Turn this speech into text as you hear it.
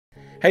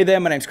Hey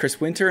there, my name's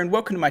Chris Winter and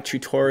welcome to my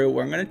tutorial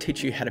where I'm going to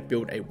teach you how to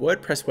build a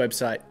WordPress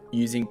website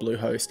using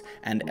Bluehost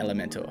and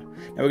Elementor.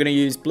 Now we're going to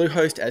use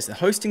Bluehost as the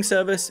hosting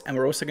service, and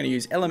we're also going to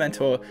use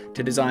Elementor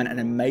to design an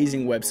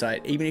amazing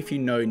website even if you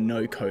know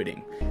no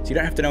coding. So you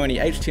don't have to know any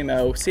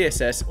HTML,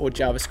 CSS or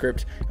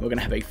JavaScript, and we're going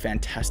to have a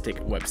fantastic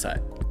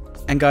website.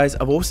 And guys,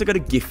 I've also got a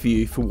gift for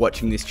you for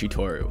watching this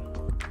tutorial.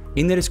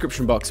 In the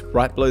description box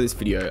right below this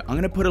video, I'm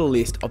going to put a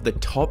list of the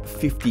top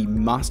 50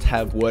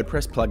 must-have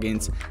WordPress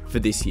plugins for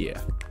this year.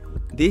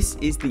 This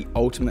is the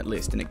ultimate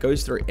list and it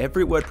goes through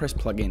every WordPress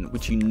plugin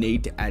which you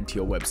need to add to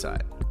your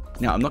website.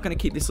 Now, I'm not going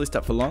to keep this list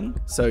up for long,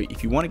 so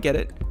if you want to get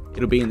it,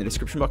 it'll be in the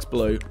description box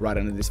below right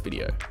under this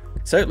video.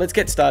 So let's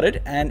get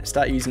started and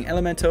start using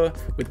Elementor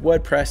with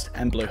WordPress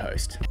and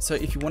Bluehost. So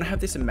if you want to have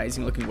this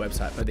amazing looking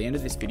website by the end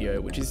of this video,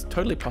 which is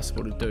totally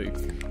possible to do,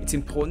 it's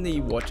important that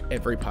you watch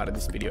every part of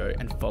this video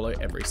and follow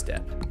every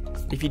step.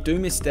 If you do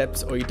miss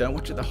steps or you don't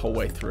watch it the whole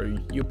way through,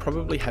 you'll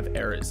probably have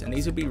errors and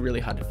these will be really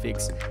hard to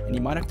fix and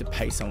you might have to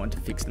pay someone to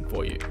fix them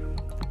for you.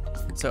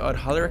 So I'd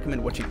highly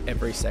recommend watching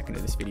every second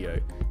of this video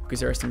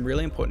because there are some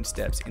really important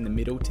steps in the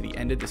middle to the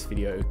end of this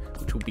video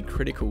which will be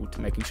critical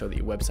to making sure that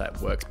your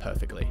website works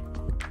perfectly.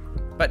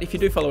 But if you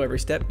do follow every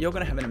step, you're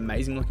going to have an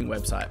amazing looking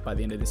website by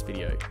the end of this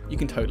video. You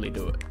can totally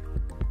do it.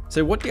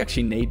 So what do you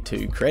actually need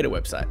to create a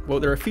website? Well,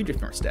 there are a few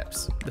different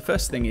steps. The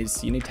first thing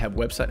is you need to have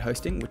website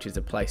hosting, which is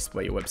a place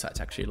where your website's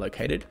actually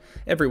located.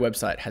 Every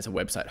website has a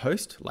website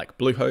host like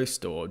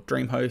Bluehost or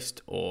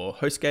DreamHost or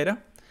HostGator.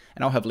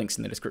 And I'll have links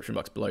in the description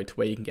box below to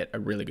where you can get a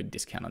really good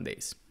discount on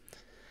these.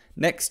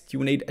 Next, you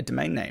will need a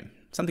domain name,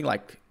 something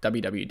like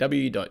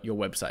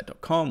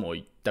www.yourwebsite.com or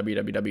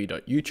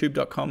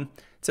www.youtube.com.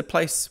 It's a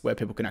place where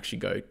people can actually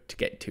go to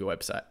get to your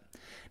website.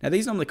 Now,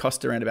 these normally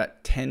cost around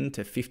about $10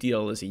 to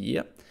 $50 a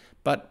year,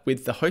 but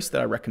with the host that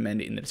I recommend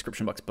in the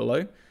description box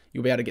below,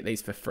 you'll be able to get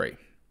these for free.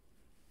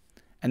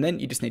 And then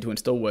you just need to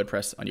install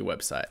WordPress on your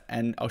website.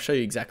 And I'll show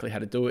you exactly how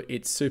to do it.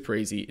 It's super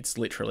easy. It's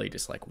literally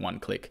just like one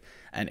click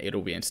and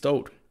it'll be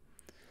installed.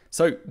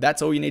 So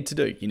that's all you need to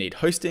do. You need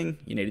hosting,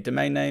 you need a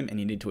domain name, and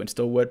you need to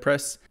install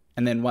WordPress.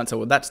 And then once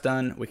all that's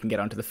done, we can get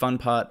onto the fun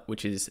part,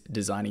 which is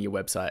designing your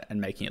website and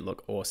making it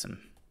look awesome.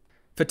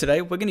 For today,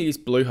 we're going to use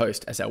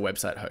Bluehost as our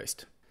website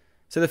host.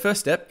 So the first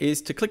step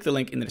is to click the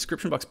link in the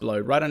description box below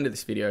right under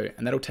this video,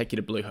 and that'll take you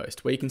to Bluehost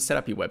where you can set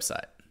up your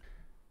website.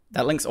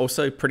 That link's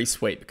also pretty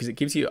sweet because it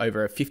gives you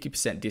over a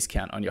 50%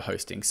 discount on your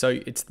hosting. So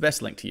it's the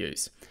best link to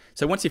use.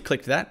 So once you've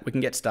clicked that, we can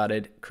get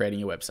started creating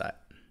your website.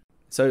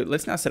 So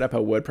let's now set up our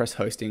WordPress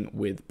hosting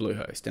with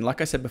Bluehost. And like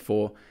I said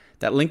before,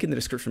 that link in the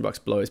description box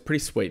below is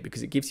pretty sweet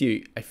because it gives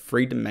you a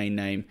free domain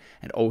name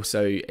and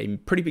also a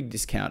pretty big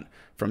discount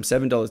from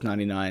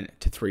 $7.99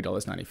 to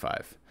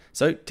 $3.95.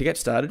 So to get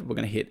started, we're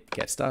going to hit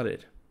Get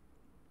Started.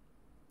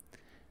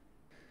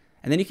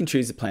 And then you can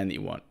choose the plan that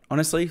you want.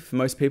 Honestly, for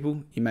most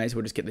people, you may as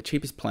well just get the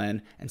cheapest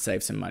plan and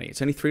save some money. It's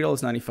only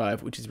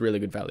 $3.95, which is really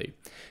good value.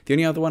 The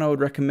only other one I would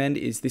recommend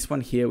is this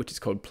one here, which is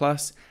called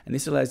Plus, and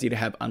this allows you to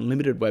have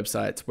unlimited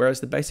websites, whereas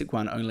the basic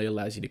one only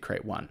allows you to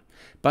create one.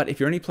 But if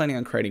you're only planning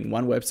on creating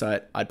one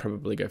website, I'd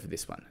probably go for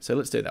this one. So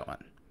let's do that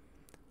one.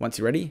 Once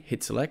you're ready,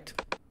 hit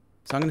select.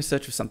 So I'm going to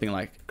search for something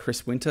like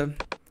Chris Winter.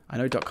 I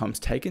know .com's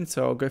taken,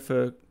 so I'll go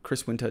for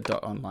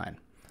chriswinter.online.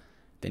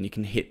 Then you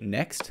can hit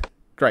next.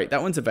 Great,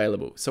 that one's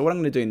available. So what I'm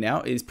going to do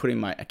now is put in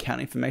my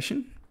account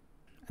information,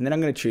 and then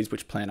I'm going to choose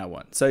which plan I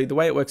want. So the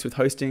way it works with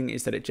hosting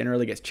is that it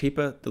generally gets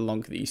cheaper the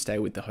longer that you stay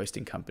with the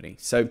hosting company.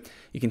 So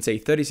you can see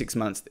 36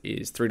 months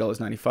is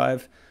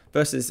 $3.95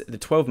 versus the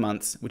 12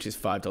 months, which is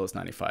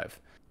 $5.95.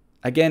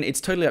 Again,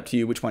 it's totally up to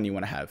you which one you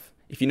want to have.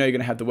 If you know you're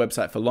going to have the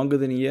website for longer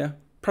than a year,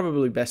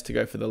 probably best to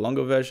go for the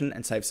longer version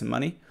and save some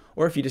money.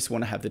 Or if you just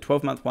want to have the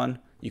 12-month one,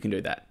 you can do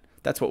that.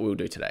 That's what we'll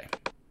do today.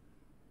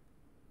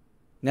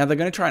 Now they're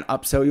going to try and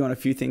upsell you on a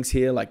few things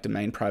here like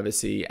domain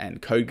privacy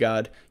and code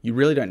guard. You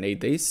really don't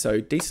need these, so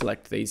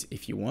deselect these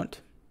if you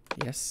want.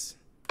 Yes.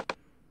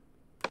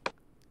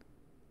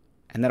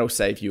 And that'll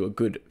save you a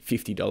good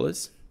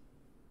 $50.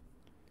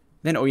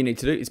 Then all you need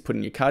to do is put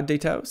in your card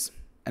details,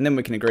 and then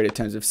we can agree to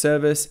terms of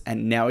service,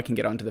 and now we can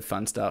get on to the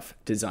fun stuff,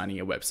 designing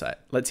your website.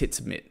 Let's hit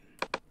submit.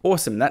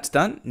 Awesome, that's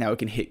done. Now we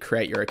can hit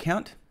create your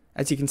account.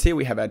 As you can see,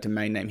 we have our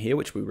domain name here,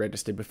 which we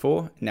registered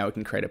before. Now we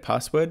can create a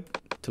password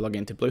to log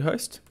into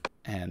Bluehost.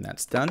 And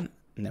that's done.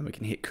 And then we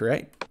can hit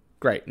create.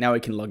 Great, now we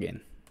can log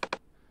in.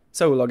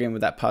 So we'll log in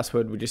with that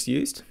password we just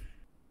used.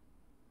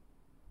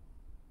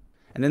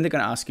 And then they're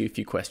going to ask you a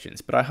few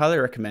questions, but I highly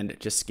recommend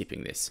just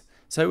skipping this.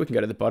 So we can go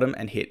to the bottom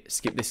and hit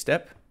skip this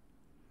step,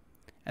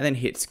 and then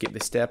hit skip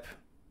this step.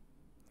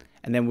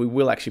 And then we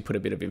will actually put a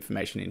bit of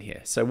information in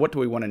here. So what do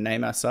we want to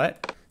name our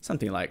site?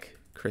 Something like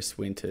Chris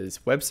Winter's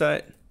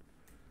website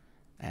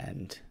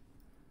and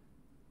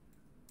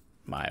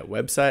my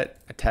website,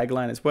 a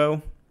tagline as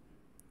well.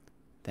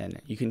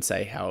 Then you can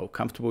say how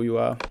comfortable you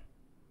are,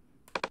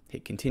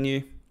 hit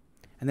continue,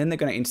 and then they're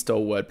going to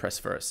install WordPress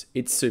for us.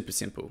 It's super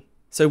simple.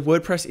 So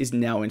WordPress is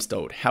now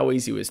installed. How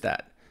easy was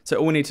that? So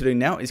all we need to do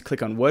now is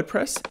click on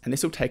WordPress, and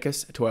this will take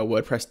us to our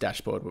WordPress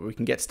dashboard where we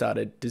can get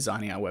started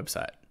designing our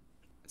website.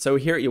 So we're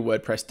here at your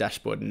WordPress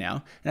dashboard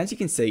now, and as you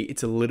can see,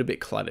 it's a little bit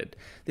cluttered.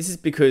 This is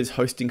because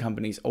hosting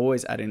companies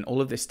always add in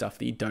all of this stuff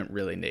that you don't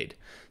really need.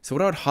 So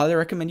what I would highly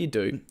recommend you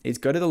do is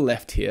go to the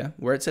left here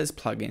where it says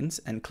plugins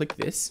and click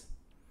this.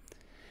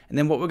 And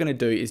then what we're going to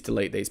do is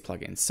delete these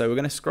plugins. So we're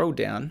going to scroll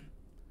down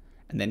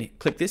and then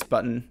click this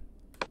button,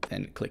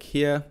 then click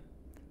here,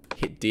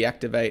 hit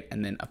deactivate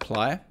and then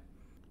apply.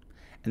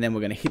 And then we're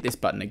going to hit this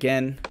button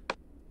again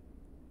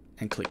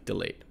and click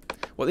delete.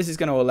 What this is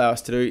going to allow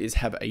us to do is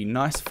have a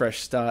nice fresh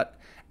start,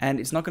 and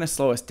it's not going to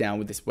slow us down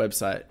with this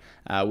website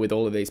with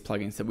all of these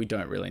plugins that we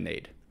don't really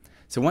need.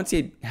 So once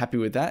you're happy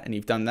with that and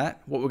you've done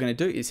that, what we're going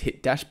to do is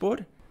hit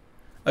dashboard.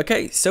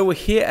 Okay, so we're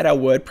here at our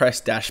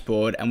WordPress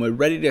dashboard and we're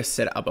ready to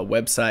set up a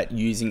website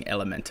using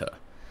Elementor.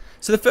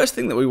 So the first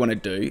thing that we want to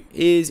do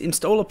is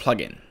install a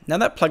plugin. Now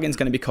that plugin is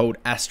going to be called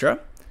Astra,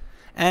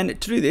 and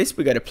to do this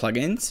we go to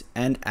plugins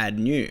and add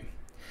new.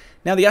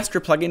 Now the Astra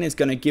plugin is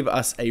going to give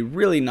us a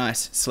really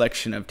nice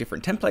selection of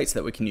different templates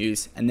that we can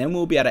use, and then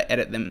we'll be able to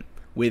edit them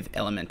with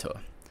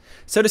Elementor.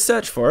 So to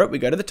search for it, we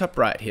go to the top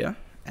right here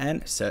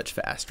and search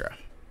for Astra.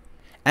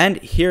 And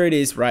here it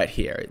is right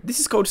here.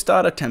 This is called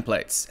Starter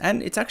Templates,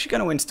 and it's actually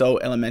going to install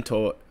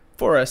Elementor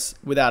for us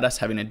without us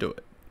having to do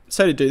it.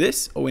 So to do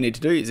this, all we need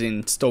to do is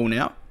install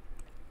now,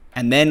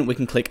 and then we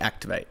can click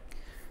activate.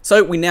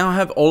 So we now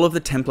have all of the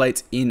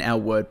templates in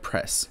our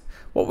WordPress.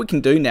 What we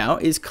can do now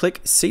is click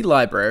See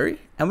Library,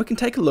 and we can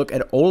take a look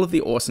at all of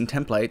the awesome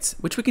templates,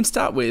 which we can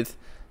start with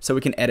so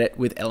we can edit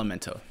with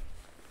Elementor.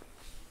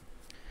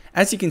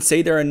 As you can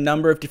see, there are a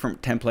number of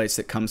different templates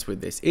that comes with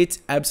this. It's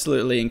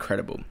absolutely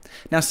incredible.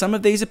 Now, some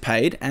of these are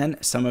paid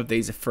and some of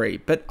these are free,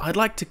 but I'd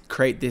like to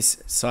create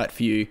this site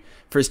for you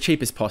for as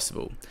cheap as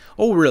possible.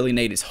 All we really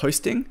need is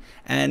hosting,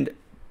 and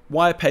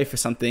why pay for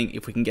something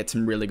if we can get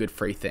some really good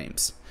free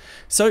themes?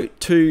 So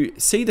to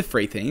see the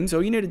free themes,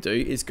 all you need to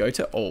do is go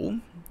to all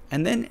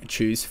and then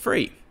choose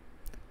free.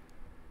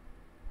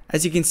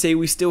 As you can see,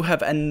 we still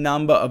have a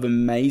number of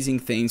amazing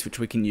themes which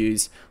we can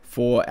use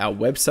for our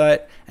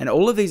website, and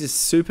all of these are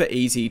super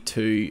easy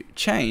to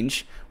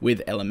change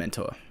with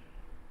Elementor.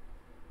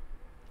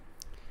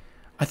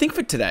 I think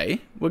for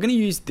today, we're going to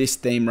use this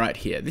theme right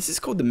here. This is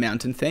called the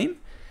Mountain theme,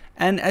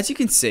 and as you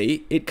can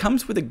see, it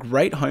comes with a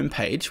great home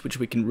page which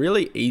we can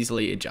really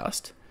easily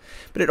adjust,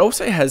 but it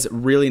also has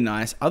really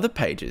nice other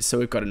pages. So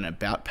we've got an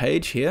About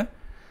page here,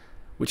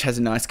 which has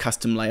a nice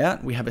custom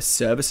layout. We have a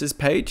services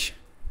page,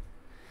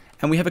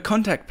 and we have a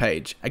contact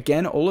page.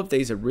 Again, all of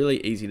these are really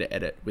easy to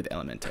edit with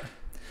Elementor.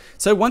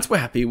 So once we're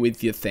happy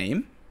with your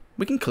theme,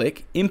 we can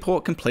click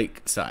Import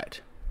Complete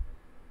Site.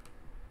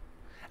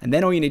 And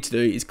then all you need to do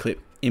is click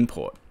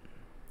Import.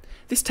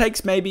 This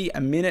takes maybe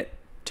a minute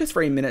to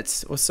 3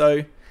 minutes or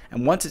so,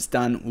 and once it's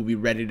done, we'll be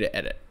ready to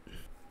edit.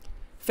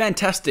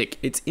 Fantastic,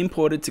 it's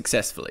imported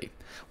successfully.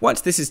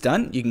 Once this is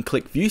done, you can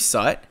click View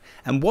Site,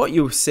 and what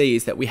you'll see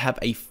is that we have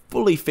a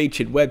fully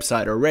featured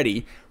website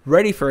already,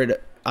 ready for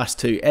us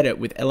to edit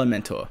with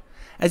Elementor.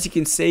 As you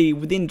can see,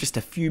 within just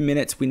a few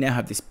minutes, we now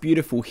have this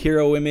beautiful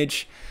hero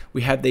image.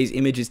 We have these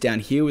images down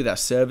here with our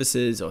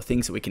services or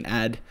things that we can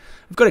add.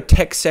 We've got a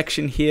text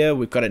section here.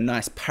 We've got a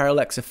nice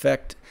parallax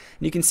effect.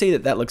 And you can see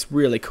that that looks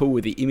really cool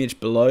with the image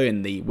below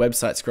and the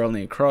website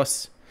scrolling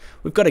across.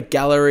 We've got a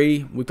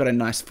gallery, we've got a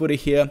nice footer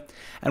here,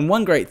 and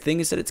one great thing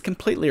is that it's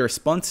completely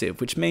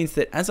responsive, which means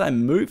that as I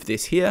move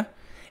this here,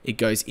 it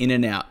goes in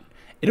and out.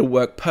 It'll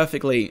work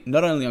perfectly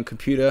not only on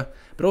computer,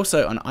 but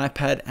also on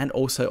iPad and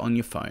also on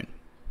your phone.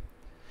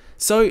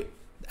 So,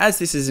 as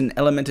this is an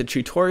Elementor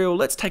tutorial,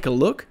 let's take a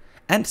look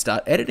and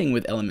start editing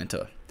with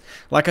Elementor.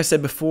 Like I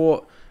said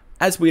before,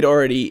 as we'd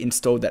already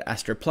installed that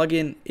Astra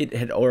plugin, it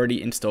had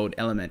already installed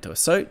Elementor.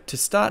 So to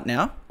start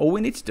now, all we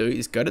need to do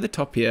is go to the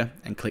top here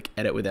and click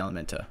Edit with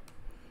Elementor.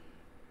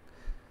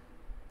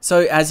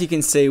 So as you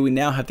can see, we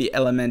now have the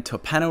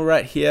Elementor panel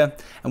right here.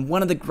 And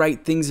one of the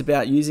great things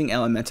about using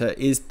Elementor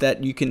is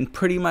that you can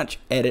pretty much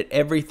edit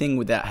everything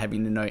without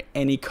having to know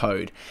any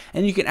code.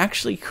 And you can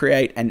actually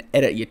create and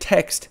edit your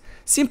text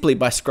simply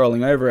by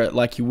scrolling over it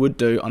like you would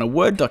do on a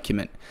Word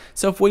document.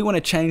 So if we want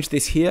to change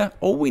this here,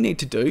 all we need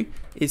to do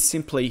is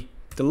simply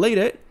delete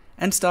it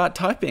and start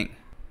typing.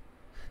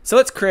 So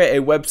let's create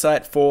a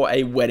website for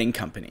a wedding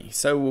company.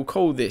 So we'll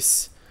call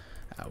this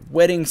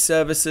Wedding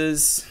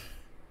Services,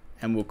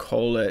 and we'll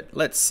call it,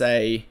 let's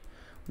say,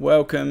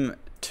 Welcome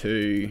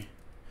to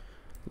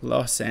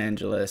Los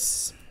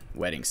Angeles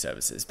Wedding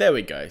Services. There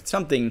we go.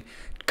 Something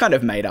kind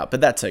of made up,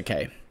 but that's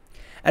okay.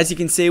 As you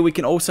can see, we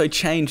can also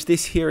change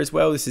this here as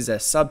well. This is a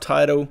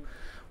subtitle.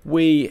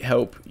 We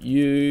help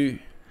you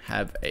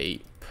have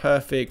a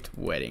perfect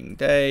wedding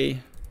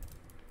day.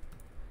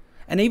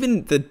 And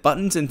even the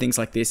buttons and things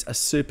like this are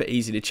super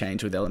easy to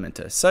change with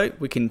Elementor. So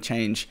we can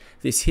change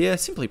this here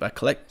simply by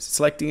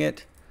selecting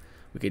it.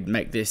 We could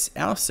make this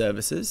our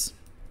services.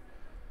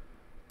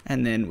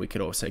 And then we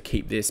could also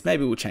keep this.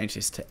 Maybe we'll change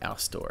this to our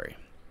story.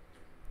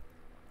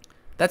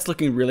 That's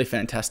looking really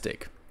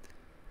fantastic.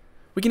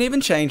 We can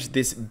even change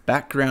this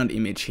background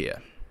image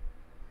here.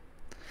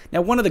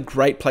 Now, one of the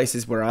great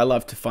places where I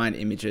love to find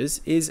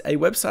images is a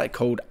website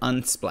called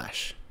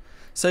Unsplash.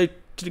 So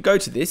to go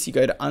to this, you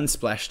go to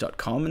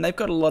unsplash.com, and they've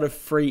got a lot of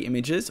free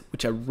images,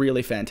 which are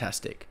really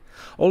fantastic.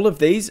 All of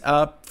these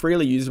are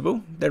freely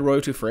usable, they're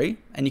royalty free,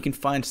 and you can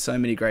find so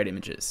many great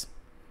images.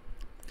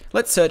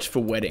 Let's search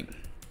for wedding.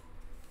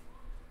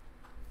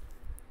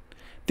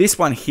 This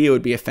one here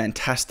would be a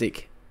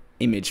fantastic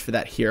image for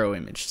that hero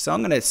image. So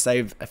I'm going to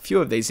save a few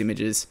of these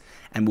images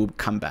and we'll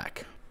come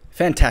back.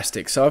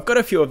 Fantastic. So I've got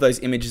a few of those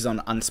images on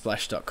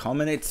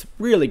unsplash.com and it's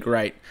really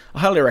great. I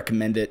highly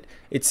recommend it.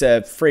 It's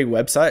a free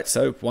website,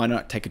 so why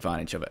not take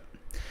advantage of it?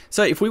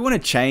 So if we want to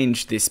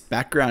change this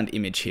background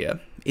image here,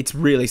 it's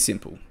really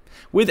simple.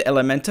 With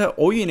Elementor,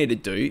 all you need to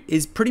do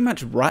is pretty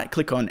much right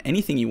click on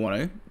anything you want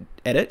to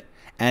edit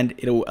and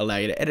it'll allow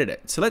you to edit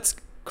it. So let's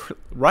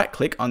right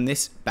click on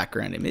this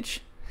background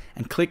image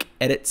and click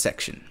edit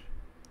section.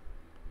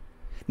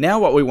 Now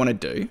what we want to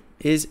do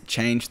is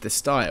change the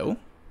style,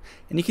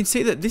 and you can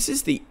see that this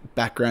is the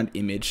background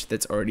image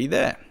that's already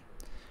there.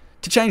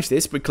 To change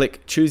this, we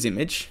click choose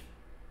image,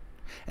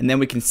 and then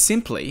we can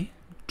simply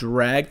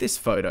drag this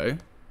photo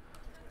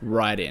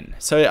right in.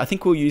 So I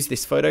think we'll use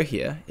this photo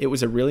here. It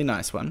was a really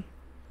nice one.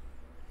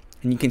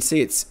 And you can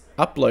see it's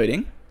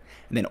uploading,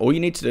 and then all you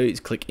need to do is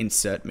click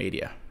insert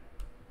media.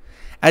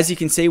 As you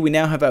can see, we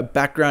now have our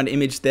background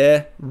image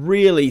there,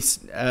 really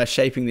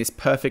shaping this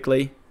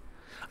perfectly.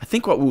 I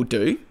think what we'll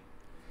do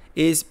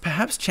is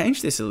perhaps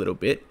change this a little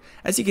bit.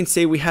 As you can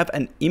see, we have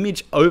an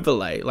image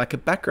overlay, like a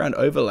background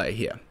overlay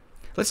here.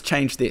 Let's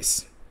change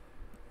this.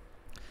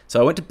 So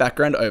I went to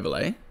background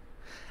overlay, and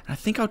I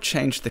think I'll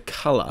change the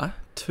color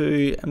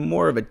to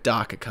more of a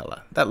darker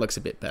color. That looks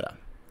a bit better.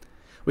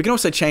 We can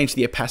also change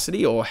the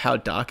opacity or how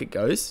dark it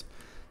goes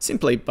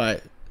simply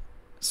by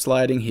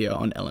sliding here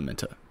on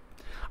Elementor.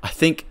 I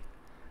think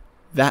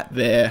that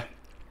there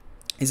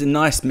is a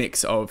nice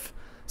mix of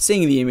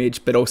seeing the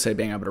image but also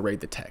being able to read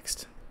the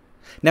text.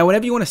 Now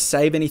whenever you want to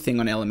save anything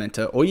on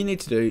Elementor, all you need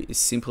to do is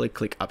simply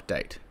click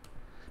update.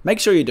 Make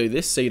sure you do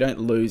this so you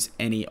don't lose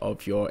any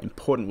of your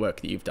important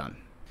work that you've done.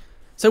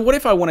 So what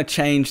if I want to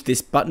change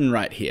this button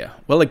right here?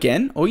 Well,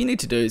 again, all you need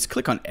to do is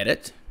click on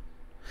edit,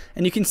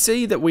 and you can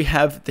see that we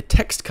have the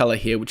text color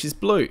here, which is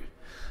blue.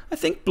 I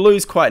think blue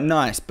is quite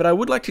nice, but I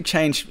would like to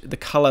change the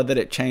color that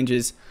it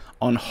changes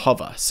on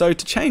hover. So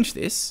to change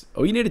this,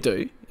 all you need to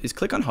do is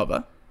click on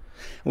hover.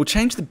 We'll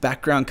change the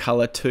background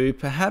color to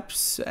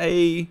perhaps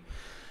we'll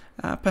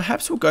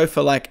go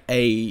for like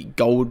a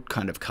gold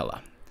kind of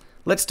color.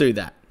 Let's do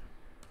that.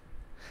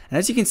 And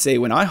as you can see,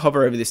 when I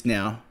hover over this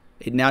now,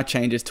 it now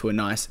changes to a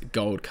nice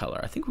gold color.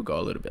 I think we'll go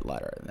a little bit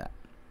lighter than that.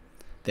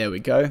 There we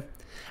go.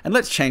 And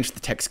let's change the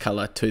text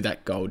color to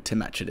that gold to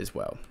match it as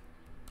well.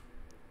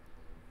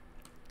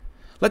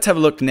 Let's have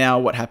a look now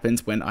what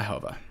happens when I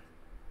hover.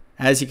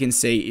 As you can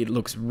see, it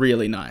looks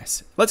really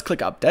nice. Let's click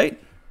update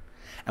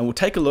and we'll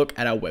take a look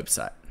at our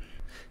website.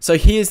 So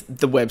here's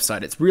the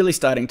website. It's really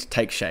starting to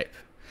take shape.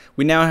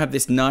 We now have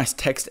this nice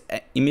text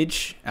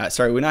image.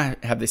 We now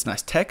have this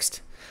nice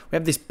text. We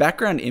have this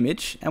background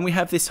image and we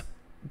have this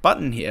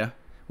button here,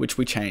 which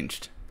we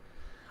changed.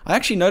 I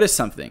actually noticed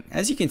something.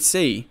 As you can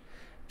see,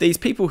 these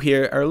people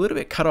here are a little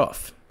bit cut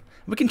off.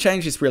 We can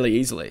change this really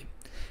easily.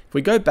 If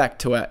we go back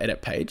to our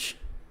edit page,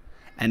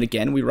 and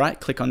again, we right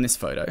click on this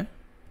photo,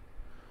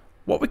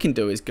 what we can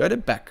do is go to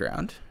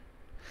background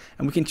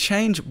and we can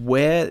change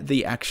where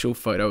the actual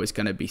photo is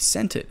going to be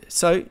centered.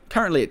 So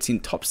currently it's in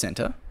top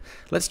center.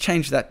 Let's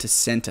change that to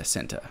center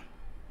center.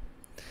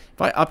 If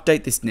I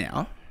update this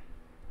now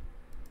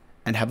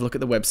and have a look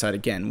at the website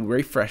again, we'll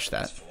refresh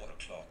that.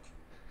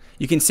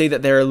 You can see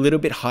that they're a little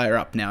bit higher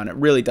up now and it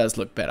really does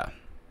look better.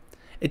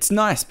 It's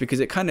nice because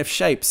it kind of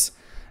shapes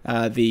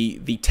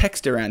the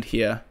text around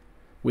here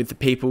with the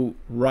people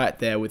right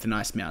there with the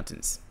nice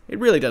mountains. It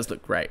really does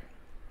look great.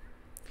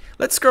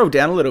 Let's scroll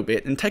down a little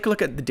bit and take a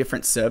look at the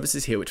different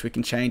services here, which we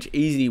can change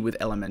easy with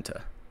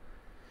Elementor.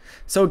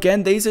 So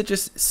again, these are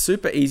just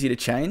super easy to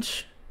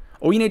change.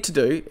 All you need to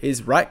do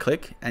is right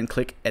click and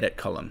click edit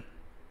column.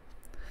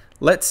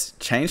 Let's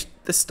change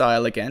the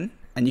style again,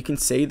 and you can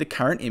see the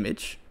current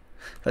image.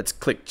 Let's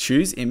click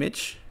choose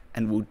image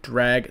and we'll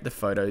drag the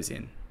photos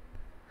in.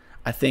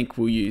 I think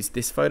we'll use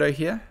this photo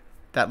here.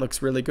 That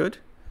looks really good.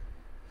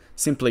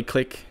 Simply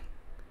click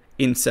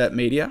insert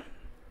media.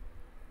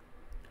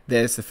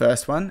 There's the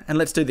first one, and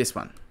let's do this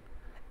one.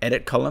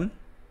 Edit column,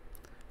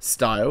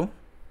 style,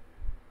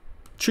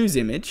 choose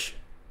image.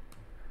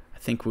 I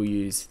think we'll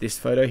use this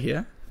photo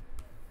here.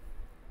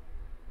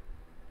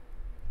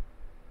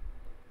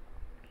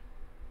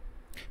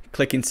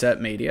 Click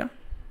insert media.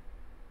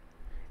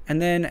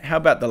 And then how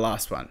about the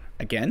last one?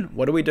 Again,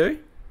 what do?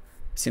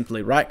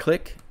 Simply right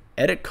click,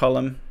 edit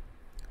column,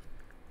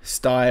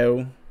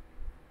 style,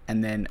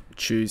 and then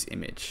choose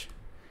image.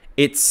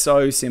 It's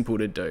so simple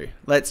to do.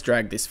 Let's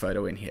drag this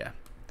photo in here.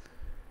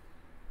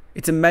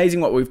 It's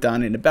amazing what we've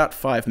done in about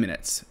 5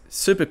 minutes.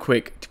 Super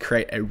quick to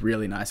create a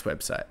really nice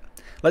website.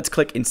 Let's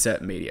click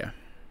insert media.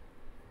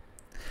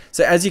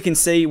 So as you can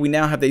see, we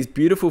now have these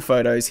beautiful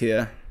photos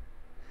here,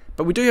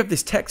 but we do have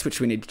this text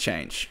which we need to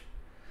change.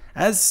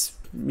 As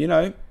you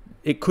know,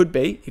 it could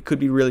be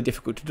really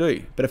difficult to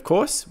do. But of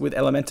course, with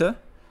Elementor,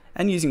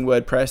 And using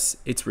WordPress,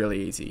 it's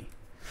really easy.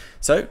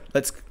 So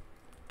let's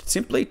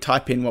simply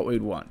type in what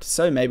we'd want.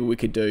 So maybe we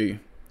could do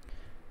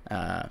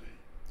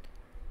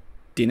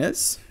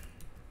dinners.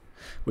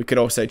 We could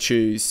also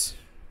choose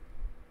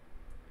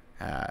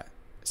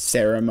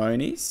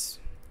ceremonies.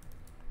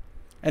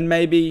 And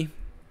maybe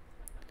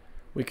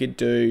we could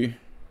do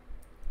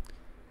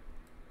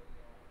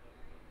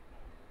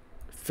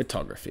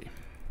photography.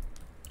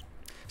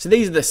 So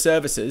these are the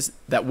services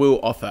that we'll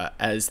offer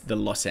as the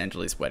Los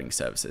Angeles wedding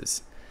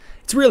services.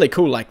 It's really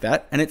cool like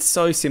that, and it's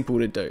so simple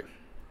to do.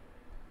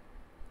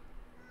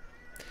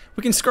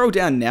 We can scroll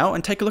down now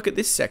and take a look at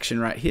this section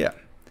right here.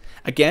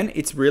 Again,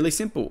 it's really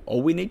simple.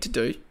 All we need to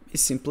do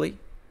is simply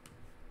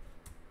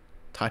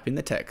type in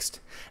the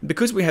text. And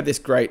because we have this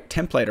great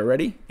template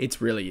already,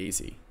 it's really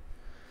easy.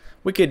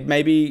 We could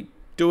maybe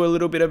do a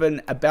little bit of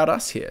an about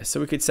us here. So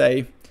we could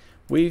say,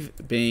 we've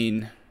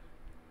been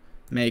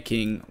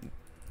making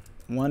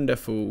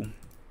wonderful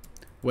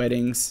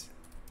weddings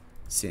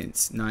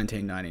since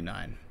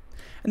 1999.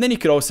 And then you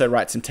could also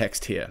write some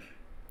text here.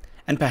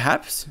 And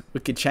perhaps we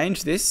could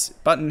change this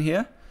button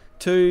here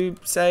to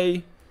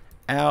say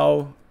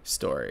our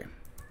story.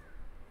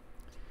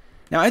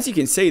 Now, as you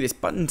can see, this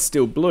button's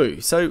still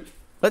blue. So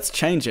let's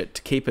change it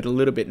to keep it a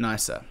little bit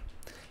nicer.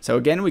 So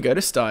again, we go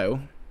to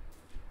style.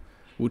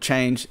 We'll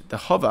change the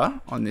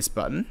hover on this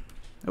button.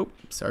 Oh,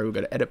 sorry, we'll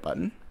go to edit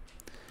button.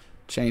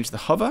 Change the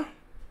hover.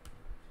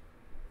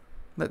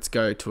 Let's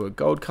go to a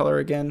gold color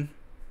again.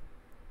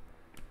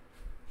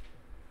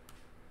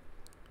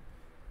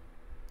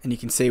 And you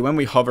can see when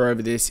we hover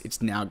over this,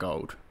 it's now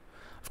gold.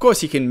 Of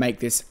course, you can make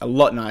this a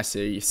lot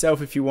nicer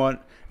yourself if you want,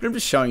 but I'm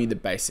just showing you the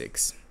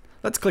basics.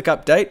 Let's click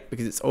update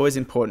because it's always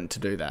important to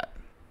do that.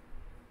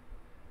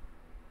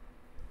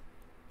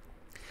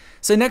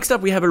 So next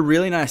up, we have a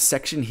really nice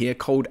section here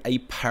called a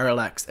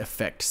parallax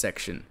effect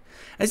section.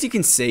 As you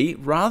can see,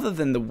 rather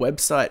than the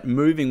website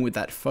moving with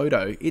that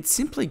photo, it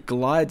simply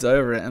glides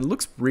over it and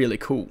looks really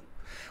cool.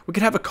 We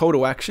could have a call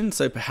to action,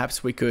 so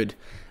perhaps we could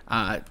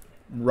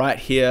right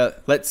here,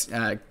 let's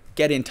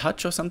get in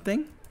touch or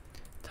something.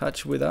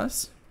 Touch with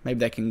us. Maybe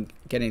they can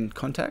get in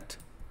contact.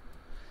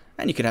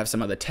 And you could have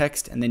some other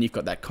text, and then you've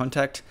got that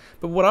contact.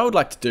 But what I would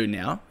like to do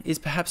now is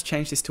perhaps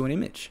change this to an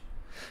image.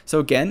 So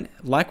again,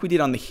 like we did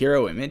on the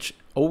hero image,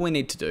 all we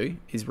need to do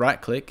is right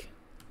click,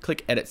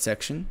 click edit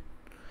section,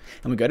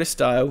 and we go to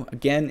style.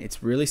 Again,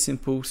 it's really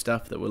simple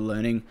stuff that we're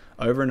learning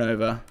over and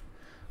over.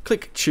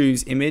 Click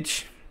choose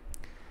image,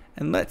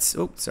 and let's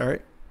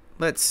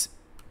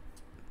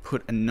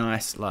put a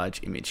nice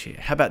large image here.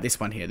 How about this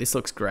one here? This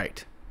looks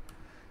great.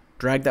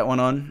 Drag that one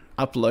on,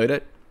 upload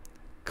it,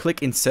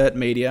 click insert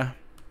media,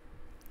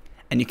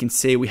 and you can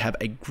see we have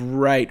a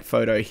great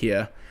photo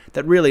here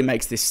that really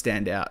makes this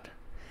stand out.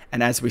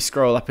 And as we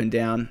scroll up and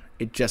down,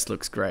 it just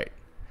looks great.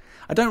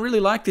 I don't really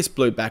like this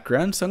blue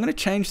background, so I'm going to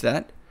change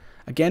that.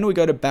 Again, we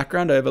go to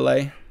background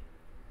overlay.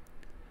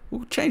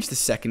 We'll change the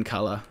second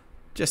color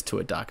just to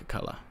a darker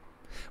color.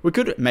 We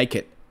could make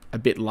it a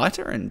bit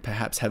lighter and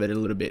perhaps have it a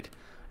little bit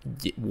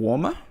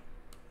warmer.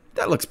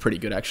 That looks pretty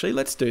good actually.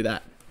 Let's do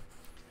that.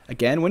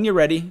 Again, when you're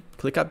ready,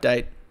 click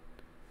update,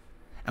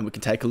 and we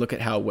can take a look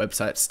at how our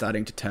website's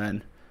starting to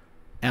turn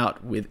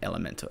out with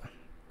Elementor.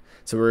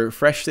 So we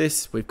refresh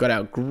this. We've got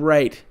our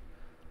great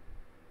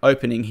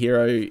opening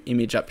hero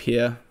image up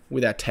here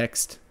with our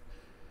text.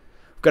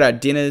 We've got our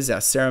dinners,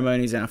 our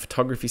ceremonies, and our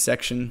photography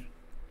section.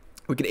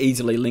 We could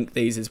easily link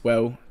these as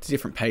well to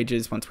different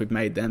pages once we've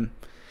made them.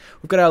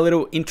 We've got our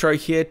little intro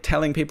here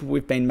telling people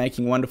we've been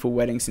making wonderful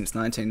weddings since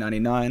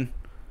 1999.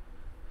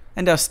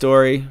 And our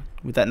story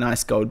with that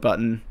nice gold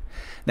button.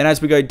 Then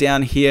as we go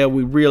down here,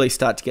 we really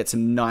start to get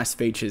some nice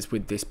features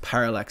with this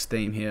parallax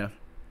theme here.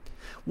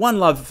 One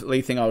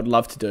lovely thing I would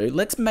love to do,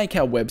 let's make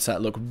our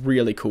website look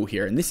really cool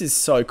here. And this is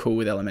so cool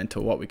with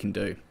Elementor, what we can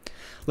do.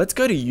 Let's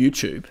go to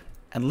YouTube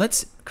and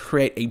let's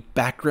create a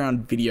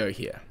background video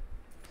here.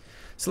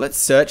 So let's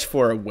search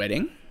for a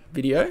wedding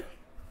video.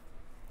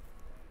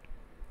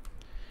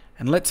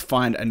 And let's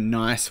find a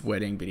nice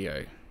wedding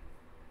video.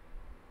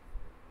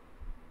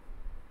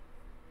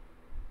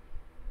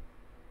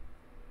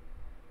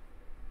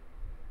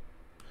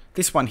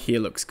 This one here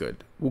looks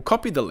good. We'll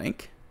copy the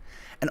link,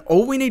 and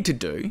all we need to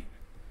do,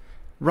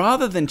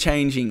 rather than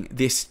changing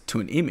this to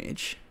an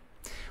image,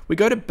 we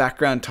go to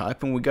background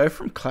type and we go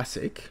from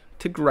classic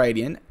to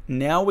gradient.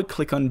 Now we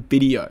click on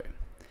video,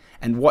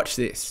 and watch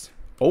this.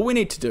 All we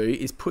need to do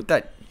is put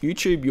that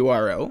YouTube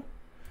URL,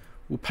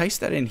 we'll paste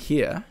that in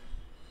here,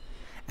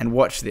 and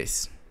watch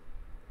this.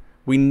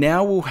 We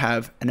now will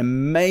have an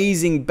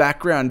amazing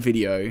background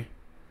video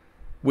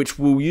which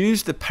will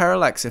use the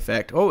parallax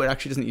effect. Oh, it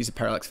actually doesn't use the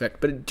parallax effect,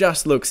 but it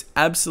just looks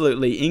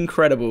absolutely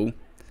incredible.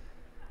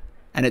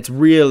 And it's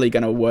really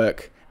going to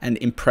work and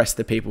impress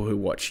the people who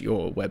watch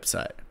your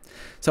website.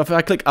 So if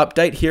I click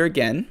update here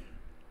again,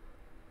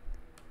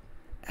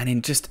 and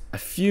in just a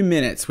few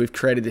minutes, we've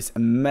created this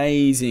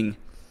amazing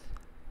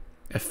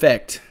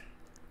effect.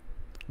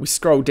 We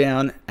scroll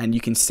down and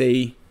you can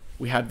see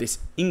we have this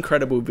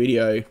incredible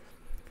video,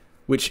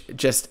 which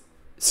just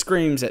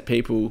screams at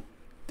people,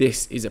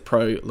 this is a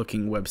pro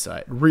looking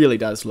website. It really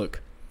does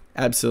look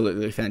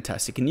absolutely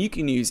fantastic. And you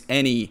can use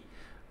any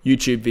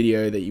YouTube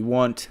video that you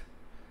want.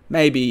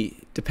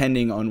 Maybe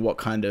depending on what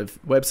kind of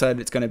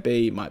website it's going to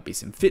be, it might be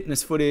some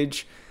fitness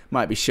footage,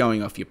 might be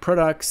showing off your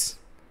products,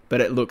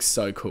 but it looks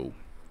so cool.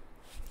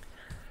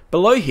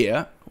 Below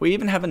here, we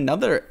even have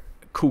another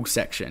cool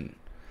section.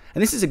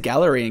 And this is a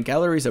gallery, and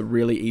galleries are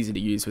really easy to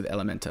use with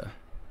Elementor.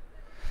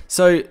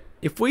 So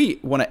if we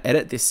want to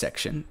edit this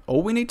section,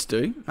 all we need to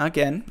do,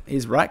 again,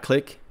 is right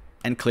click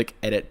and click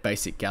Edit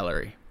Basic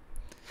Gallery.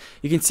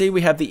 You can see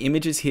we have the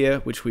images here,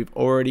 which we've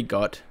already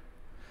got.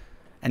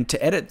 And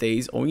to edit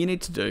these, all you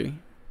need to do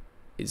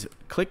is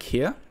click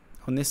here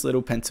on this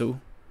little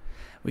pencil.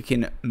 We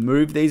can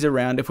move these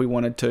around if we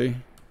wanted to,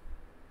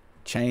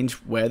 change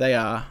where they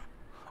are.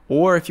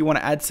 Or if you want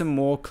to add some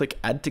more, click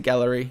Add to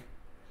Gallery,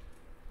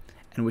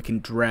 and we can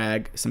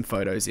drag some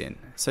photos in.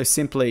 So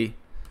simply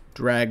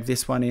drag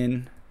this one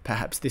in,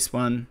 perhaps this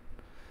one,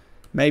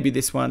 maybe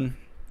this one.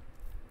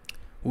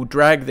 We'll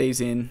drag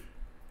these in,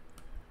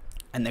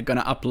 and they're going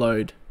to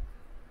upload.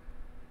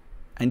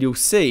 And you'll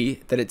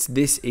see that it's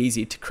this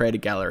easy to create a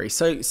gallery.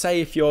 So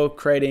say if you're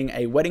creating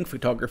a wedding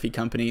photography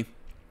company,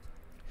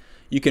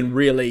 you can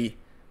really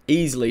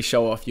easily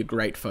show off your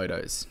great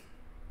photos.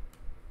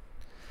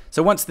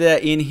 So once they're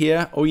in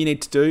here, all you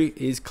need to do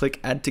is click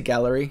Add to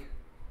Gallery,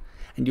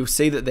 and you'll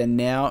see that they're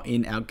now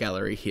in our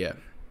gallery here.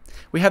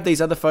 We have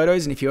these other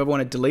photos, and if you ever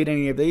want to delete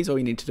any of these, all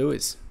you need to do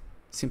is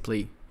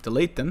simply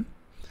delete them,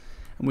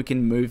 and we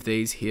can move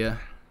these here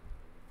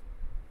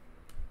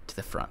to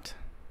the front.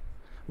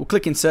 We'll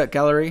click Insert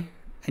Gallery,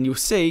 and you'll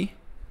see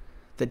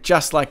that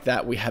just like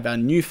that, we have our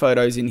new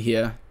photos in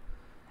here,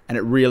 and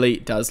it really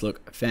does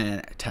look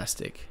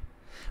fantastic.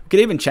 We could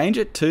even change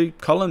it to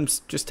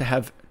columns just to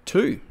have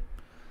 2,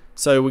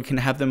 so we can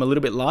have them a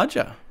little bit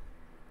larger.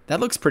 That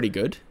looks pretty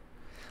good.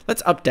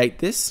 Let's update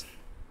this,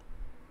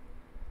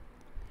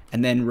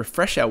 and then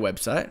refresh our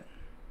website.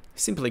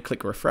 Simply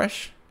click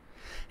Refresh,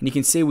 and you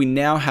can see we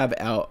now have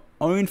our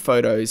own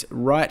photos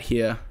right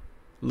here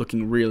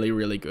looking really,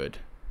 really good.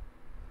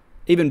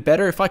 Even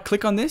better, if I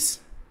click on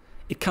this,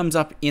 it comes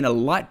up in a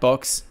light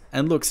box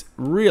and looks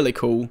really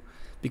cool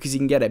because you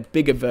can get a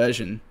bigger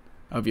version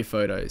of your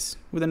photos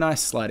with a nice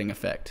sliding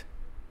effect.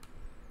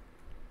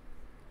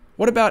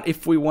 What about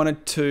if we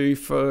wanted to,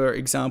 for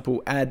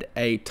example, add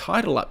a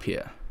title up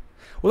here?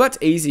 Well, that's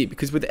easy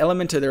because with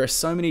Elementor, there are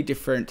so many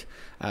different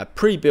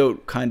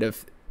pre-built kind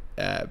of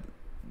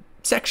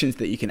sections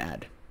that you can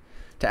add.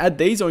 To add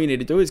these, all you need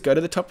to do is go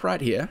to the top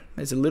right here.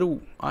 There's a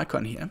little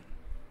icon here.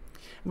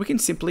 We can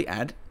simply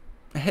add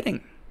a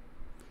heading.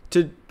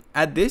 To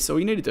add this, all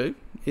you need to do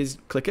is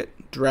click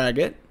it, drag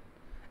it,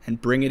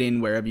 and bring it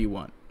in wherever you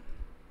want.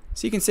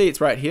 So you can see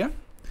it's right here.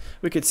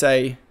 We could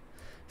say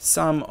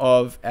some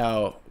of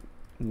our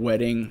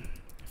wedding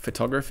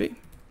photography,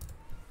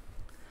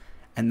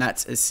 and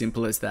that's as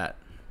simple as that.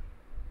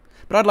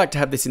 But I'd like to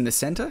have this in the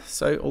center,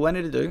 so all I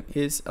need to do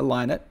is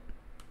align it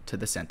to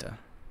the center.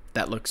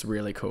 That looks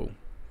really cool.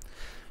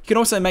 You can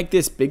also make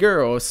this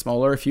bigger or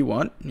smaller if you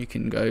want. You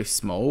can go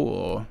small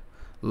or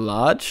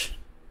large,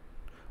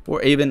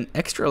 or even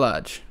extra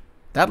large.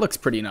 That looks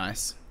pretty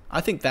nice.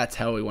 I think that's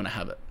how we want to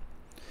have it.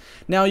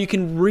 Now you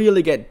can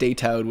really get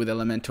detailed with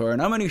Elementor,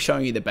 and I'm only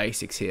showing you the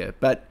basics here,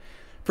 but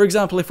for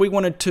example, if we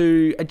wanted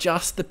to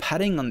adjust the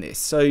padding on this,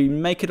 so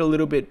make it a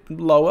little bit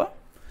lower,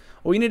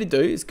 all you need to do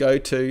is go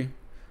to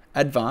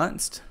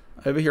Advanced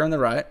over here on the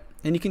right,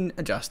 and you can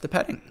adjust the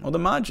padding or the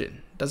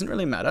margin. Doesn't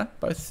really matter,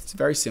 both it's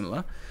very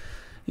similar.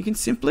 You can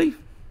simply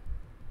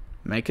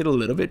make it a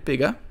little bit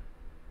bigger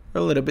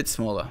or a little bit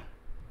smaller.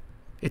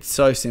 It's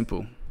so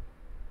simple.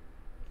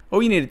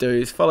 All you need to do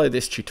is follow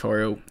this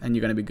tutorial and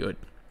you're going to be good.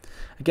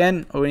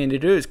 Again, all we need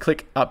to do is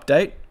click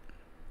Update.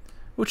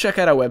 We'll check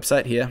out our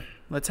website here.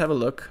 Let's have a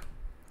look.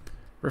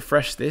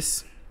 Refresh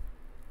this.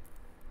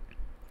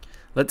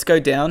 Let's go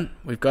down.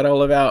 We've got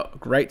all of our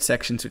great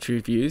sections which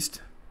we've used.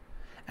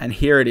 And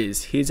here it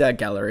is. Here's our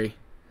gallery.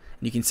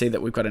 And you can see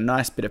that we've got a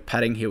nice bit of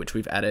padding here which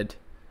we've added.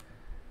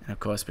 And of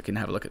course we can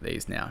have a look at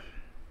these now.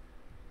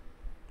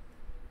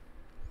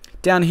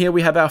 Down here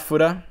we have our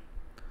footer.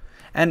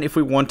 And if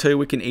we want to,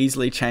 we can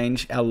easily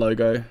change our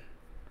logo.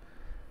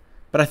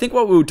 But I think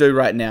what we'll do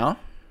right now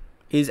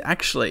is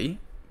actually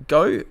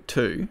go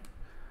to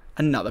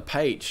another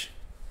page.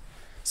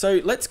 So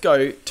let's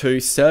go to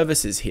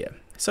services here.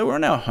 So we're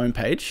on our home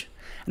page.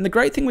 And the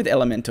great thing with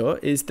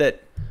Elementor is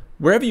that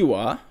wherever you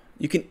are,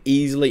 you can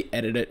easily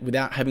edit it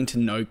without having to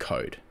know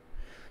code.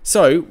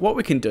 So what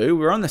we can do,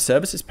 we're on the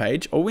services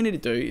page. All we need to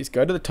do is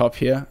go to the top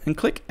here and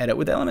click Edit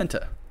with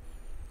Elementor.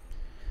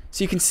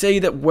 So you can see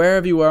that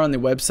wherever you are on the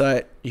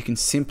website, you can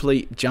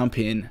simply jump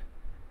in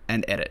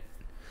and edit.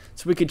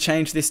 So we could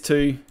change this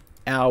to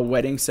our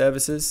wedding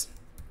services.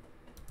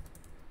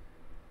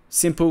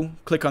 Simple,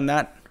 click on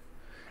that.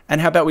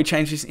 And how about we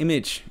change this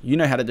image? You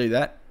know how to do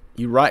that.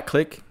 You right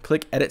click,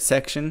 click Edit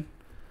Section,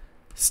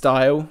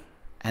 Style,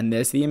 and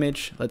there's the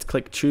image. Let's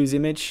click Choose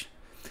Image.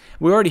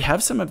 We already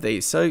have some of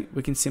these, so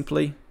we can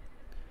simply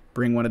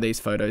bring one of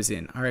these photos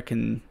in. I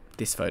reckon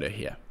this photo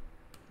here.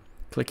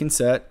 Click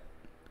insert,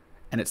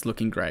 and it's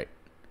looking great.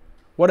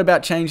 What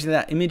about changing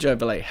that image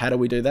overlay? How do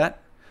we do that?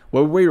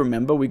 Well,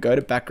 we go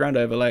to background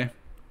overlay,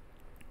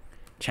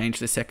 change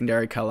the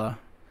secondary color.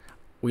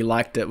 We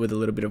liked it with a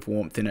little bit of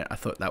warmth in it. I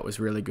thought that was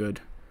really good.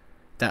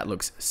 That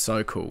looks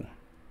so cool.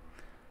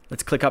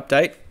 Let's click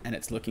update, and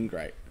it's looking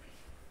great.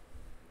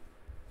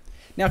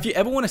 Now, if you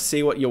ever want to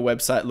see what your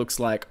website looks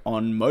like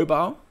on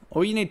mobile,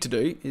 all you need to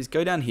do is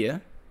go down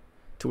here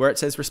to where it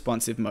says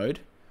responsive mode,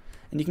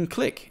 and you can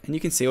click and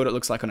you can see what it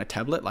looks like on a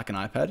tablet, like an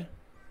iPad.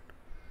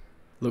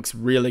 Looks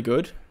really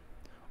good.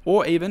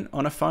 Or even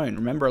on a phone.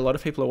 Remember, a lot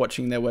of people are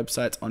watching their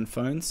websites on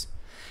phones,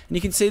 and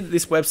you can see that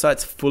this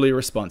website's fully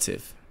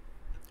responsive.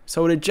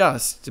 So it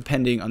adjusts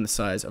depending on the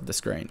size of the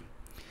screen.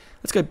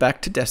 Let's go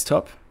back to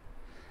desktop,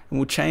 and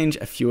we'll change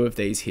a few of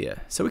these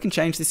here. So we can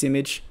change this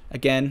image.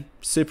 Again,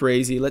 super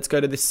easy. Let's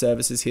go to this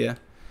services here,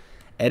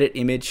 edit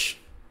image,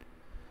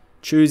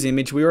 choose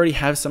image. We already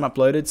have some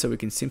uploaded, so we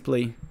can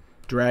simply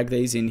drag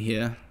these in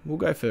here. We'll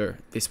go for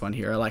this one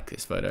here. I like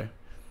this photo.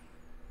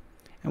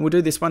 And we'll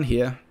do this one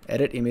here,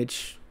 edit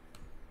image,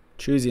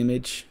 choose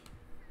image,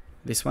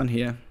 this one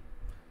here.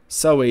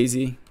 So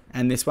easy.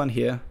 And this one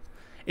here.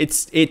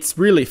 It's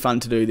really fun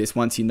to do this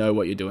once you know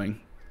what you're doing.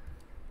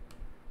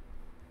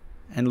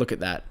 And look at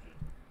that.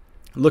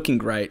 Looking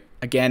great.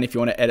 Again, if you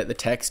want to edit the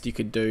text, you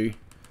could do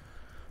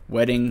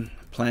wedding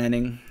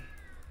planning.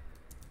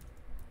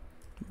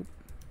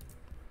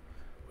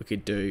 We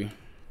could do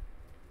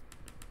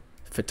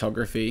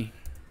photography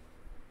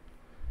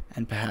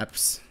and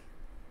perhaps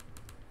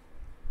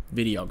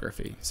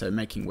videography, so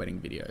making wedding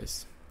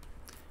videos.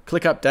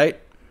 Click update,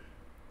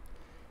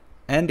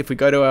 and if we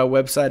go to our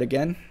website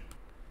again,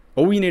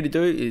 all you need to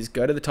do is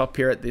go to the top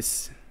here at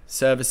this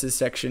services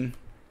section,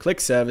 click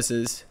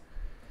services,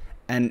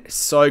 and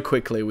so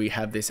quickly we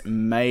have this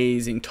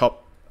amazing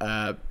top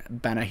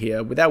banner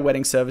here with our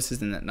wedding services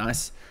and that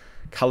nice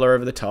color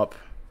over the top.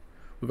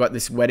 We've got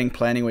this wedding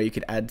planning where you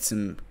could add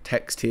some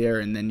text here,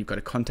 and then you've got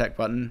a contact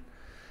button,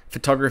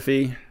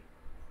 photography,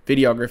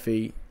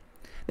 videography.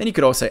 Then you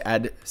could also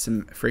add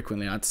some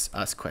frequently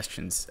asked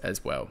questions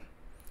as well.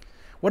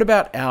 What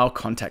about our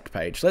contact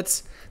page?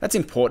 That's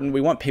important.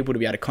 We want people to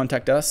be able to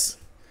contact us.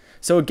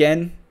 So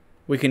again,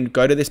 we can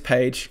go to this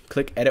page,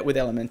 click edit with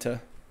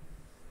Elementor.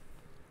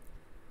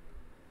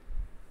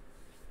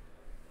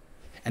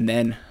 And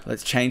then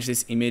let's change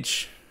this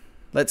image.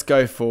 Let's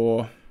go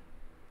for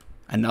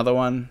another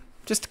one,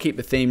 just to keep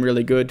the theme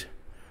really good.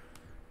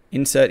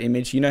 Insert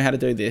image, you know how to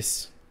do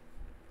this.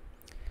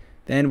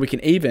 Then we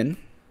can even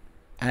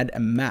add a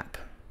map.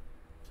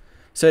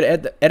 So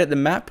to edit the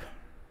map,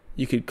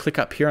 you could click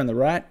up here on the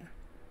right,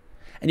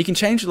 and you can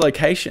change the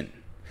location.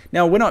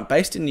 Now, we're not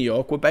based in New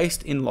York, we're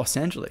based in Los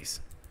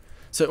Angeles.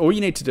 So all you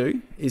need to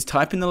do is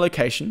type in the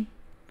location,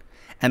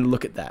 and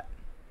look at that.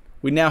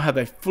 We now have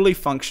a fully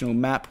functional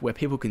map where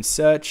people can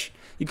search.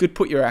 You could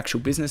put your actual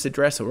business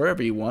address or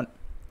wherever you want.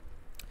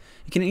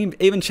 You can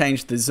even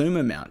change the zoom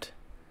amount.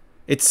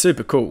 It's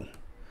super cool.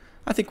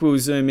 I think we'll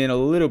zoom in a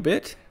little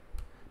bit.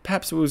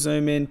 Perhaps we'll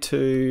zoom in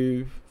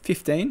to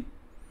 15.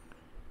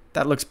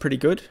 That looks pretty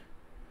good.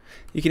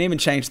 You can even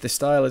change the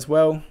style as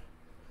well.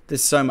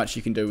 There's so much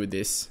you can do with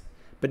this.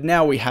 But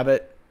now we have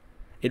it.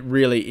 It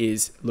really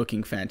is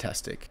looking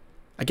fantastic.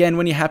 Again,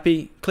 when you're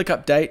happy, click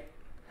update,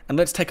 and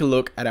let's take a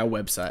look at our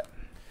website.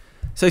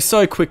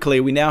 So quickly,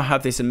 we now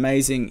have this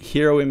amazing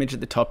hero image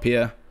at the top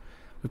here.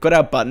 We've got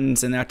our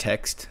buttons and our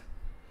text.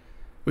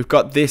 We've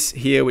got this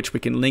here, which we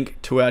can link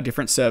to our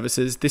different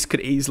services. This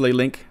could easily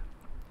link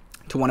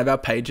to one of our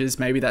pages,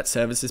 maybe that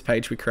services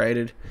page we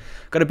created.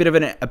 Got a bit of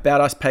an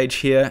about us page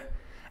here,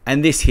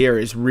 and this here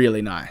is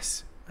really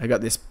nice. I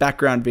got this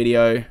background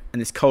video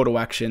and this call to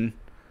action.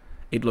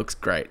 It looks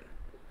great.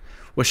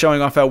 We're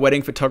showing off our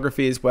wedding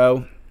photography as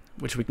well,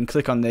 which we can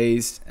click on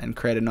these and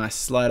create a nice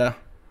slider.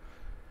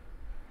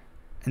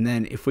 And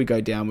then if we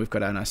go down, we've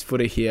got our nice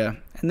footer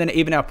here, and then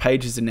even our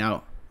pages are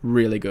now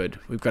really good.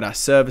 We've got our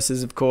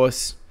services, of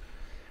course,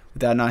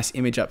 with our nice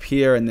image up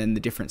here, and then the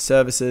different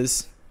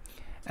services.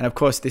 And of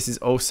course, this is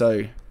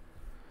also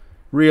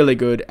really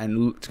good,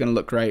 and it's going to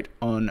look great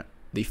on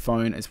the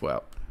phone as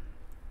well.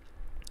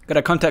 Got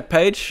our contact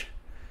page,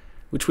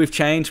 which we've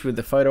changed with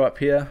the photo up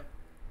here.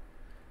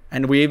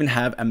 And we even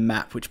have a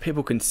map, which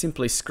people can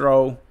simply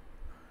scroll,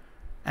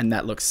 and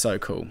that looks so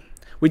cool.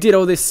 We did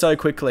all this so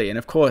quickly, and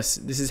of course,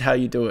 this is how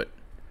you do it.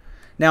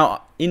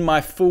 Now, in my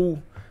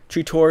full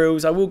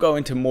tutorials, I will go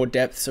into more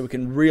depth so we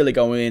can really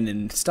go in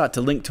and start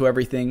to link to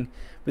everything.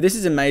 But this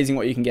is amazing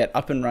what you can get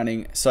up and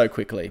running so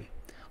quickly.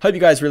 Hope you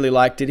guys really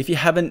liked it. If you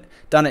haven't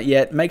done it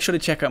yet, make sure to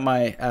check out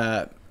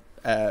my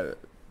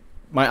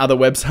my other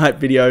website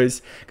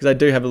videos, because I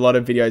do have a lot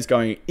of videos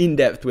going in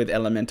depth with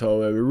Elementor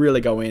where we really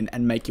go in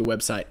and make your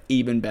website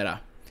even better.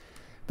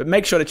 But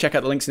make sure to check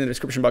out the links in the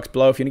description box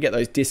below if you want to get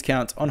those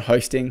discounts on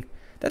hosting.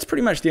 That's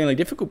pretty much the only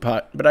difficult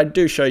part, but I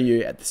do show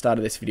you at the start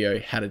of this video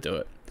how to do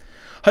it.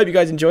 Hope you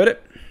guys enjoyed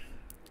it.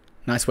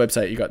 Nice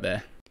website you got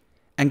there.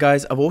 And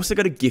guys, I've also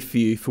got a gift for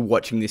you for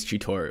watching this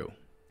tutorial.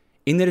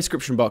 In the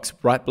description box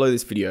right below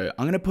this video,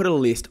 I'm going to put a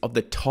list of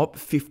the top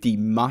 50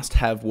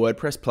 must-have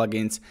WordPress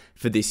plugins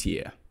for this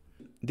year.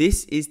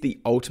 This is the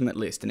ultimate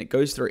list, and it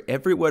goes through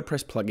every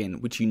WordPress plugin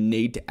which you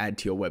need to add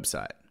to your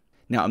website.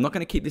 Now, I'm not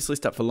going to keep this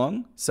list up for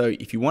long, so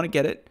if you want to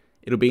get it,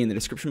 it'll be in the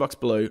description box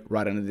below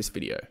right under this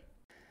video.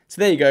 So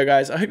there you go,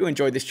 guys. I hope you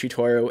enjoyed this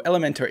tutorial.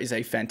 Elementor is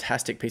a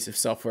fantastic piece of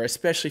software,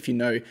 especially if you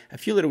know a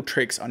few little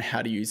tricks on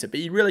how to use it, but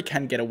you really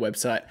can get a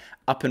website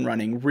up and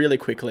running really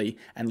quickly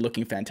and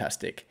looking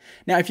fantastic.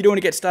 Now, if you do want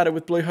to get started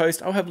with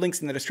Bluehost, I'll have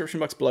links in the description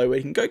box below where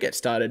you can go get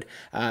started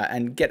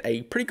and get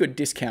a pretty good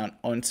discount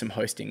on some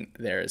hosting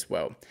there as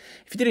well.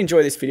 If you did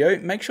enjoy this video,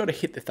 make sure to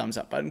hit the thumbs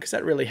up button because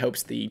that really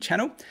helps the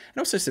channel, and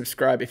also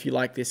subscribe if you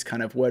like this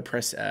kind of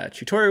WordPress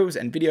tutorials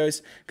and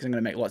videos, because I'm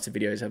going to make lots of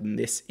videos of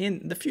this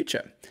in the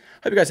future.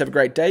 Hope you guys have a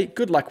great day.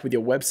 Good luck with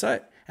your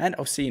website, and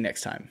I'll see you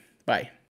next time. Bye.